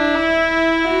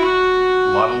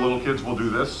lot of little kids will do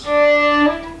this,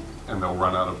 and they'll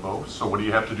run out of bow. So what do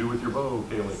you have to do with your bow,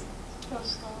 Kaylee? Go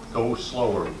slow. Go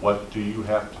slower. What do you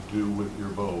have to do with your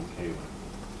bow, Kaylee?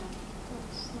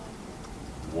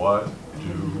 What do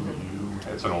you...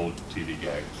 It's an old TV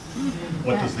gag.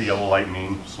 What does the yellow light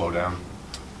mean? Slow down.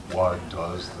 What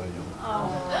does the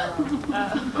yellow...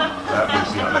 That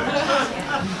means nothing.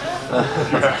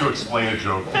 You have to explain a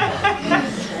joke.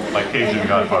 My Cajun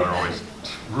godfather always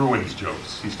ruins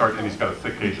jokes. He's got a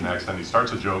thick Cajun accent. He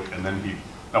starts a joke, and then he...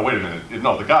 Now, wait a minute.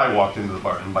 No, the guy walked into the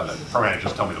bar, and by the time,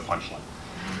 just tell me the punchline.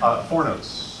 4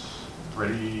 notes.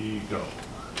 Ready, go.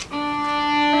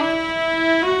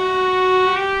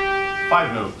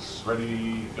 5 notes.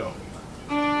 Ready, go.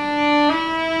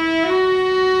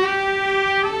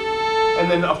 And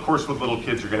then, of course, with little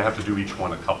kids, you're going to have to do each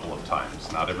one a couple of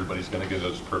times. Not everybody's going to get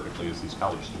it as perfectly as these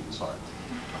college students are.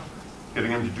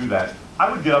 Getting them to do that, I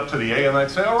would get up to the A and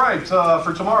I'd say, all right,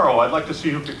 for tomorrow, I'd like to see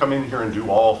who could come in here and do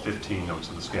all 15 notes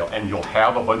of the scale. And you'll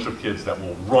have a bunch of kids that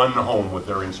will run home with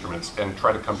their instruments and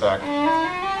try to come back.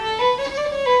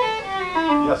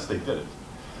 Yes, they did it.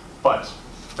 But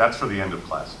that's for the end of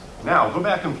class. Now, go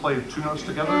back and play 2 notes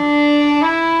together.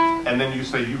 And then you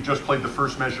say, you've just played the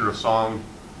first measure of song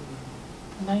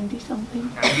 90-something.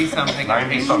 90-something, 90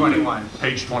 page something. 21.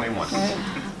 Page 21. Right.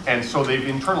 And so they've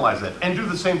internalized that. And do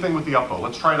the same thing with the up bow.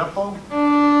 Let's try an up bow.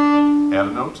 Add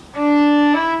a note.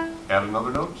 Add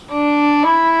another note.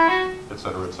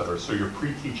 Etc., etc. So you're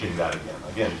pre-teaching that again.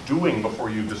 Again, doing before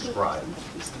you describe.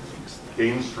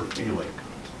 Games for feeling.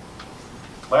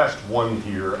 Last one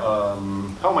here. How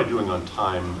am I doing on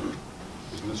time?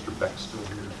 Is Mr. Beck still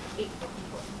here?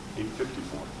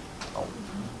 8:54. Oh,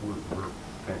 we're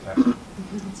fantastic.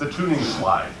 The tuning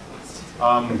slide.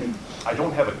 I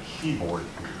don't have a keyboard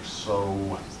here, so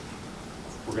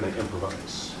we're going to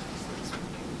improvise.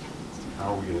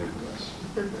 How are we going to improvise?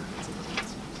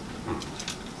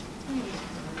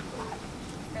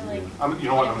 You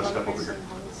know what? I'm going to step over here.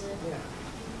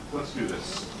 Let's do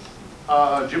this.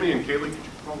 Jimmy and Kaylee, could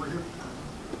you come over here?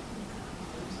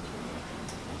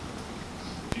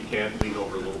 If you can, lean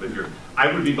over a little bit here.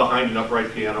 I would be behind an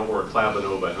upright piano or a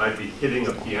clavinova, and I'd be hitting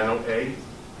a piano A,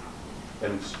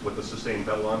 and with the sustained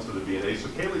pedal on, so there'd be an A. So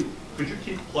Kaylee, could you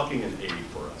keep plucking an A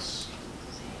for us?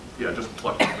 Yeah, just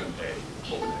plucking an A.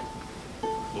 Hold an A. A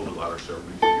little bit louder so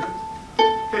everybody can hear.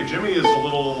 Okay, Jimmy is a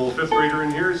little fifth grader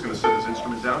in here. He's going to set his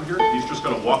instrument down here. He's just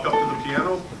going to walk up to the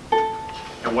piano.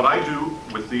 And what I do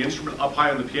with the instrument up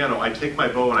high on the piano, I take my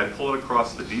bow and I pull it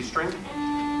across the D string.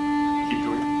 Keep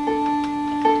doing it.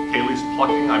 Kaylee's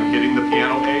plucking. I'm hitting the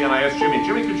piano A, and I ask Jimmy,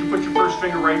 Jimmy, could you put your first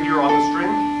finger right here on the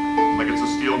string? Like it's a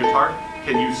steel guitar.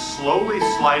 Can you slowly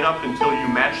slide up until you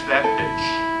match that pitch?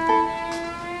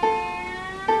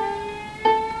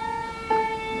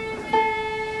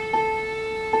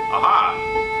 Aha!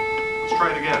 Let's try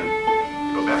it again.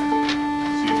 Go back.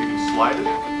 See if you can slide it.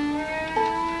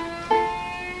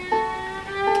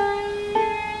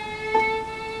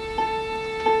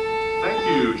 Thank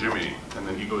you, Jimmy. And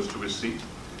then he goes to his seat.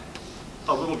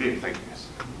 A little game, thank you guys.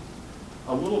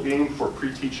 A little game for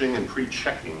pre-teaching and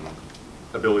pre-checking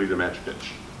ability to match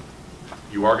pitch.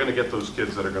 You are going to get those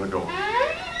kids that are going to go,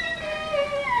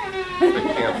 they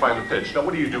can't find the pitch. Now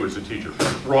what do you do as a teacher?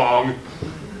 Wrong.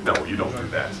 No, you don't do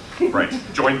that. Right,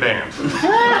 join band.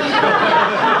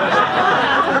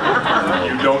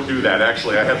 You don't do that.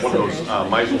 Actually, I had one of those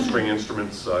Meisel string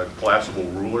instruments, collapsible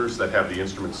rulers that have the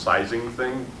instrument sizing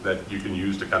thing that you can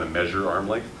use to kind of measure arm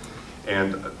length.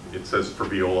 And it says for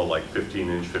viola like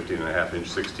 15-inch, 15.5-inch,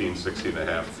 16,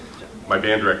 16.5. My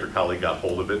band director colleague got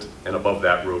hold of it, and above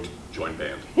that wrote join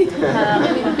band.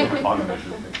 On the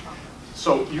measure thing.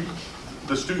 So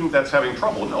the student that's having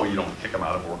trouble, no, you don't kick them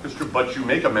out of orchestra, but you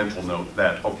make a mental note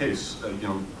that, okay,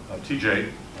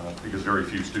 TJ, because very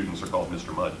few students are called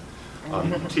Mr. Mudd,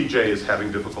 TJ is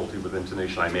having difficulty with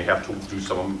intonation. I may have to do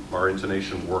some of our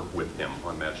intonation work with him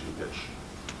on matching pitch.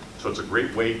 So it's a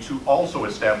great way to also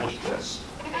establish this.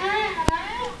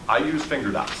 I use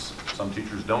finger dots. Some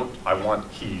teachers don't. I want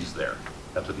keys there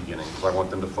at the beginning because I want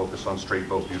them to focus on straight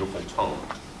bow, beautiful tone.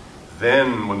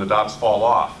 Then when the dots fall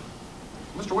off,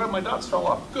 Mr. Webb, my dots fell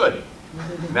off. Good.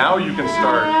 Now you can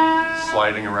start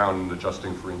sliding around and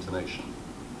adjusting for intonation.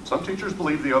 Some teachers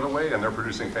believe the other way, and they're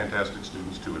producing fantastic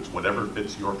students too. It's whatever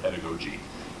fits your pedagogy.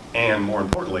 And more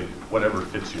importantly, whatever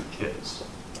fits your kids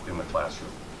in the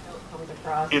classroom.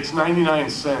 It's 99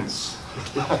 cents.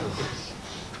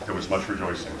 There was much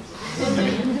rejoicing.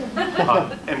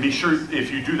 And be sure, if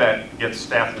you do that, get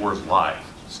Staff Wars Live.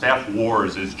 Staff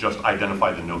Wars is just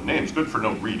identify the note names. Good for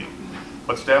note reading.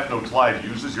 But Staff Notes Live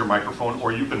uses your microphone,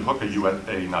 or you can hook a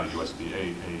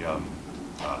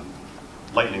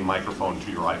lightning microphone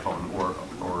to your iPhone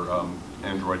or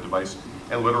Android device,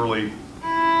 and literally,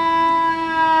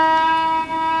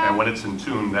 and when it's in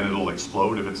tune, then it'll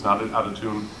explode if it's not out of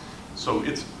tune. So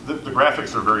it's the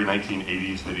graphics are very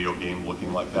 1980s video game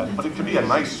looking like that, but it can be a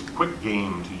nice, quick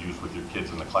game to use with your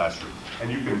kids in the classroom. And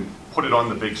you can put it on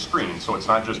the big screen, so it's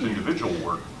not just individual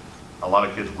work. A lot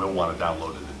of kids will want to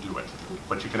download it and do it,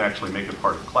 but you can actually make it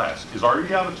part of class. Is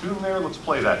already out of tune there? Let's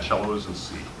play that. Cello is in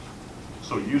C.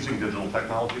 So using digital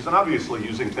technologies, and obviously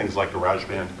using things like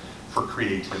GarageBand for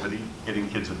creativity, getting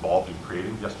kids involved in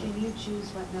creating. Yes, ma'am? Can you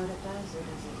choose what note it does, or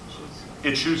does it choose?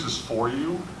 It chooses for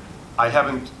you. I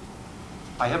haven't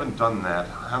done that.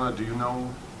 Hannah, do you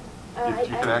know if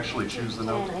you can actually choose the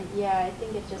note? Yeah, I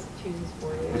think it just chooses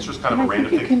for you. It's just kind of a And I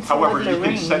random think you thing. can However,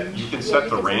 select you the can set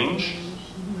the Yeah, range.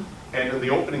 And in the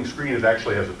opening screen, it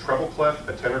actually has a treble clef,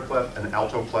 a tenor clef, an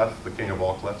alto clef, the king of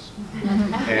all clefs,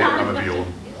 and I'm a viola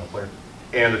player,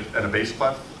 and a bass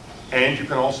clef. And you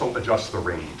can also adjust the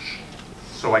range.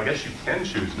 So I guess you can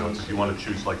choose notes if you want to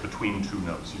choose like between two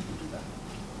notes. You can do that.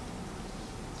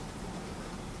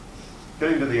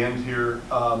 Getting to the end here,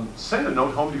 send a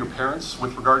note home to your parents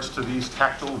with regards to these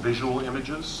tactile visual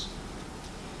images.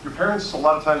 Your parents, a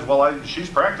lot of times, well, she's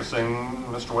practicing,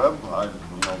 Mr. Webb.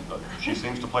 She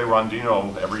seems to play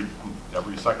rondino every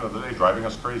second of the day, driving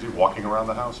us crazy, walking around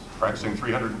the house, practicing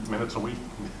 300 minutes a week.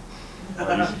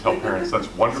 I used to tell parents,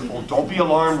 that's wonderful. Don't be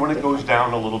alarmed when it goes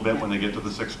down a little bit when they get to the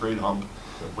 6th grade hump.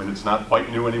 When it's not quite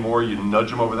new anymore, you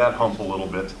nudge them over that hump a little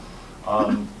bit.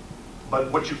 But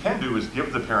what you can do is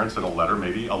give the parents in a letter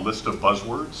maybe a list of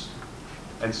buzzwords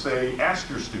and say, ask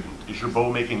your student, is your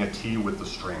bow making a T with the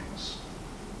strings?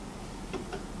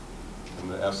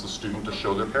 And ask the student to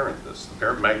show their parent this. The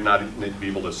parent might not be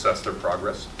able to assess their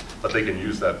progress, but they can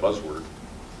use that buzzword.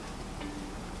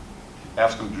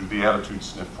 Ask them to do the attitude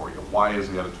sniff for you. Why is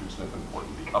the attitude sniff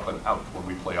important? The up and out when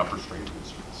we play upper string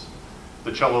instruments.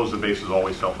 The cellos, the basses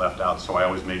always felt left out, so I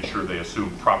always made sure they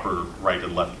assumed proper right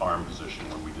and left arm position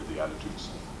when we did the attitude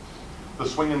sniff. The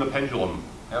swing and the pendulum.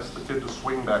 Ask the kid to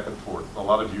swing back and forth. A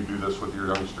lot of you do this with your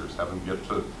youngsters. Have them get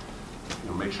to,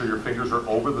 make sure your fingers are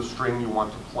over the string you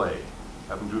want to play.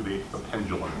 Have them do the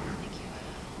pendulum.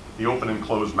 The open and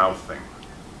closed mouth thing,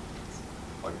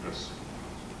 like this.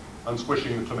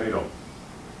 Unsquishing the tomato.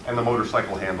 And the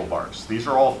motorcycle handlebars. These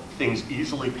are all things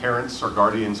easily parents or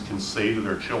guardians can say to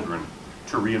their children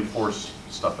to reinforce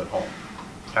stuff at home.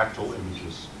 Tactile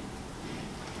images.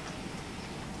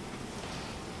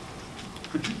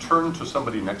 Could you turn to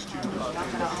somebody next to you?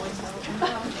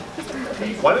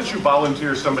 Why don't you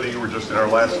volunteer somebody you were just, in our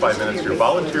last 5 minutes here,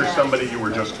 volunteer somebody you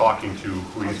were just talking to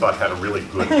who you thought had a really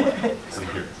good one.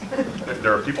 Here.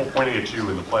 There are people pointing at you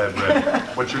in the plaid red.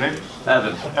 What's your name?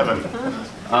 Evan. Evan.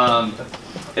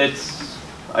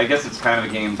 I guess it's kind of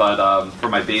a game, but for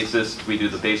my bassist, we do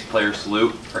the bass player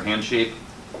salute or handshake.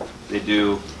 They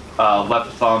do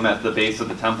left thumb at the base of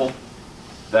the temple,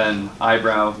 then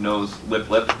eyebrow, nose, lip,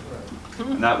 lip.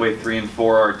 And that way 3 and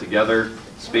 4 are together.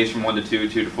 Space from 1 to 2,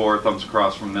 2 to 4, thumbs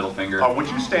across from middle finger. Would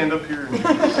you stand up here? There's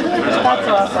a lot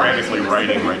of frantically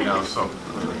writing right now, so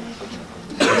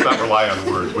let's not rely on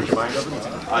words. Would you mind, Evan?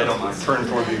 I don't mind. Turn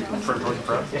toward the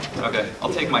crowd. Okay,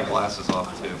 I'll take my glasses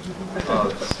off too.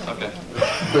 Okay.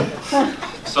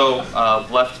 So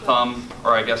left thumb,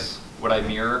 or I guess would I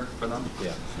mirror for them?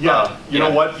 Yeah. You know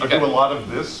what? You okay. do a lot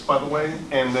of this, by the way,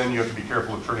 and then you have to be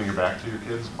careful of turning your back to your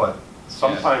kids. But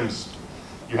sometimes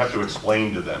you have to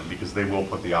explain to them because they will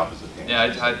put the opposite hand.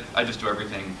 Yeah, I just do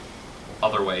everything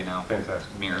other way now. Fantastic.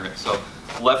 Mirror it. So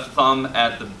left thumb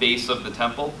at the base of the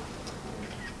temple,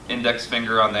 index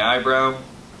finger on the eyebrow,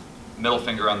 middle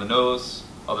finger on the nose,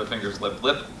 other fingers lip,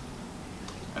 lip.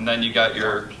 And then you got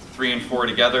your 3 and 4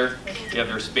 together. You have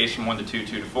your space from 1 to 2,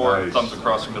 2 to 4, Nice. thumbs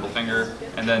across your middle finger,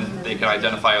 and then they can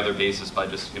identify other basses by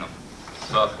just, so.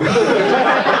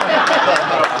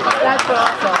 That's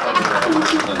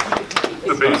awesome.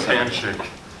 The bass handshake.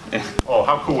 Oh,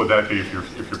 how cool would that be if your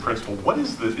principal, what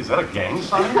is this? Is that a gang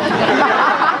sign?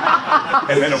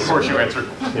 And then of course you answer,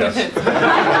 yes.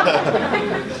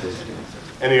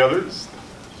 Any others?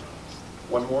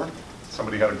 One more?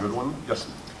 Somebody had a good one? Yes.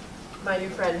 My new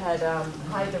friend had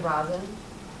hide the rosin.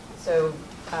 So,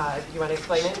 do you want to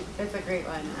explain it? It's a great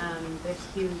one.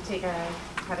 If you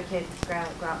have a kid go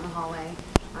out in the hallway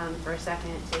for a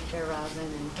second, take their rosin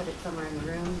and put it somewhere in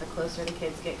the room. The closer the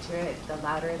kids get to it, the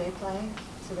louder they play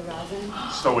to the rosin.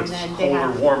 So it's And then they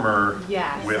colder, warmer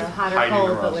Yeah, with so hot or hiding the cold,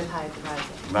 but rosin. with hide the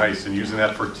rosin. Nice, and using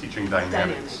that for teaching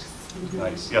dynamics.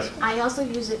 Nice, yes. I also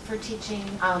use it for teaching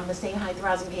the same height the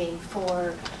rosin game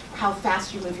for how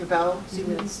fast you move your bow. So you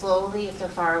move it slowly if they're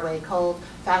far away, cold,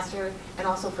 faster, and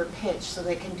also for pitch, so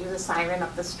they can do the siren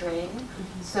up the string,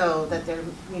 so that they're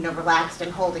relaxed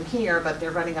and holding here, but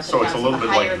they're running up So and it's down. a little the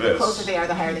bit higher, like this. The closer they are,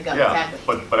 the higher they go. Yeah,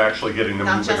 Exactly. but actually getting them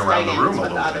Not moving just around the room a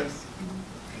but little the bit. others.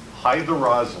 Hide the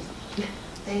rosin.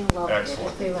 They love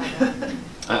Excellent. They love it.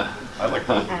 I like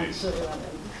both of these. Absolutely love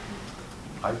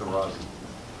it. Hide the rosin.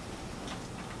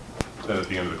 Then at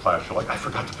the end of the class, you're like, I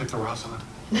forgot to pick the rosin up.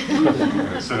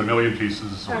 And it's in a million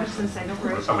pieces, or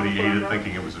somebody ate it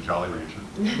thinking it was a Jolly Rancher.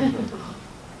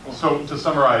 So to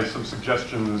summarize, some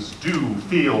suggestions: do,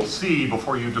 feel, see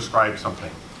before you describe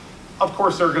something. Of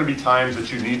course, there are going to be times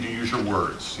that you need to use your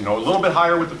words. A little bit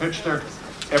higher with the pitch there.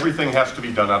 Everything has to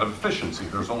be done out of efficiency.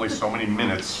 There's only so many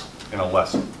minutes in a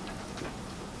lesson,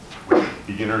 with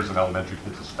beginners and elementary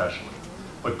kids especially.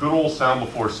 But good old sound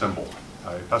before symbol.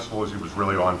 Festivalology was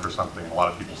really on for something. A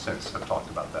lot of people since have talked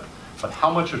about that. But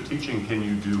how much of teaching can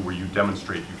you do where you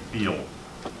demonstrate, you feel,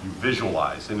 you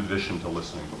visualize, in addition to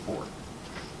listening before?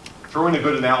 Throw in a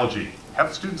good analogy.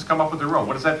 Have students come up with their own.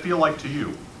 What does that feel like to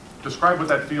you? Describe what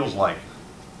that feels like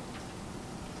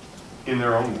in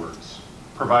their own words.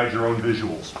 Provide your own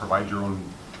visuals. Provide your own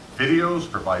videos.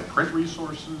 Provide print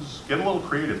resources. Get a little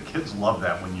creative. Kids love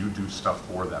that when you do stuff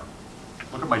for them.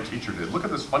 Look what my teacher did. Look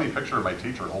at this funny picture of my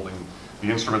teacher holding the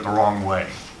instrument the wrong way.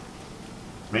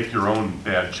 Make your own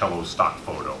bad cello stock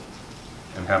photo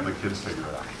and have the kids figure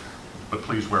it out. But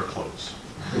please wear clothes.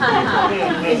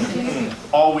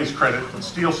 Always credit,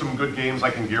 steal some good games.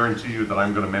 I can guarantee you that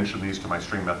I'm going to mention these to my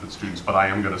string method students, but I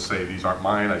am going to say these aren't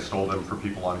mine. I stole them for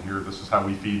people on here. This is how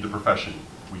we feed the profession.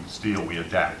 We steal, we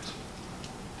adapt.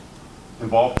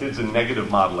 Involve kids in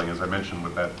negative modeling, as I mentioned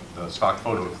with that stock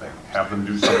photo thing. Have them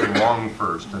do something wrong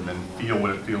first and then feel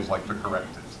what it feels like to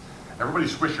correct it. Everybody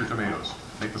squish your tomatoes.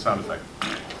 Make the sound effect.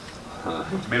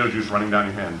 Tomato juice running down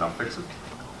your hand. Now fix it.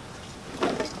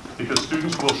 Because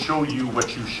students will show you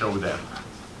what you show them.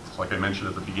 It's like I mentioned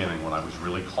at the beginning, when I was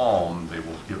really calm, they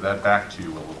will give that back to you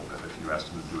a little bit if you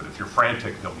ask them to do it. If you're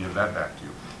frantic, they'll give that back to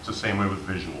you. It's the same way with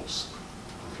visuals.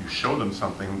 If you show them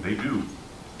something, they do.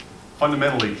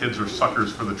 Fundamentally, kids are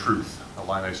suckers for the truth, a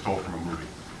line I stole from a movie.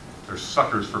 They're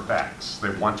suckers for facts. They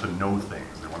want to know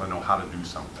things. They want to know how to do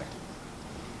something.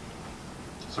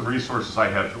 Some resources I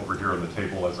have over here on the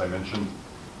table, as I mentioned.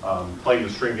 Playing the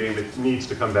string game, it needs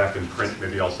to come back in print.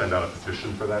 Maybe I'll send out a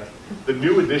petition for that. The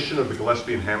new edition of the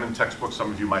Gillespie and Hammond textbook,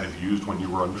 some of you might have used when you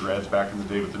were undergrads back in the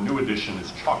day, but the new edition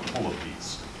is chock full of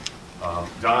these.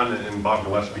 Don and Bob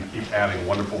Gillespie keep adding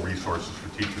wonderful resources for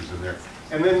teachers in there.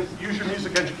 And then use your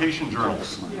music education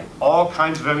journals. All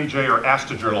kinds of MEJ or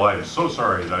ASTA journal. I'm so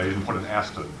sorry that I didn't put an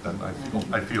ASTA.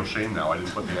 I feel shame now. I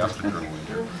didn't put the ASTA journal in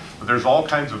here. But there's all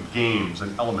kinds of games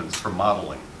and elements for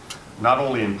modeling, not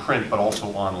only in print, but also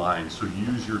online. So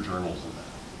use your journals in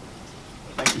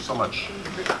that. Thank you so much.